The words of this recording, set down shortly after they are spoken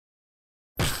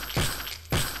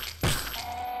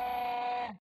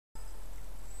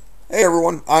Hey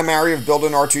everyone, I'm Ari of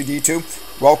Building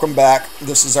R2D2. Welcome back.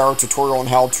 This is our tutorial on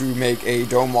how to make a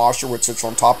dome washer which sits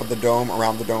on top of the dome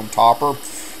around the dome topper.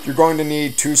 You're going to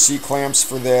need 2 C-clamps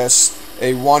for this,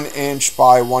 a 1 inch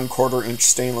by 1/4 inch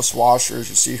stainless washer as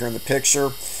you see here in the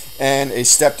picture, and a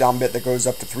step down bit that goes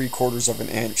up to 3/4 of an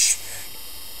inch.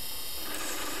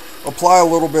 Apply a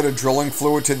little bit of drilling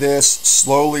fluid to this.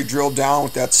 Slowly drill down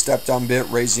with that step down bit,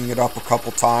 raising it up a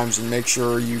couple times, and make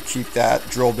sure you keep that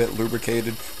drill bit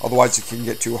lubricated. Otherwise it can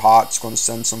get too hot. It's going to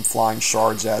send some flying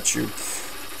shards at you.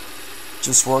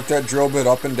 Just work that drill bit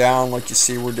up and down like you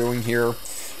see we're doing here.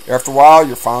 After a while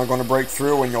you're finally going to break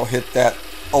through and you'll hit that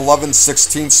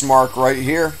 11/16 mark right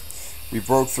here. We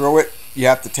broke through it. You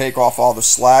have to take off all the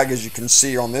slag as you can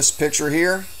see on this picture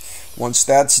here. Once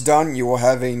that's done, you will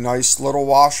have a nice little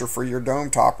washer for your dome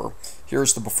topper.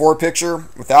 Here's the before picture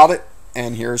without it,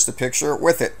 and here's the picture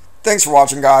with it. Thanks for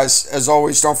watching, guys. As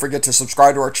always, don't forget to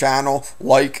subscribe to our channel,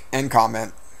 like, and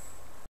comment.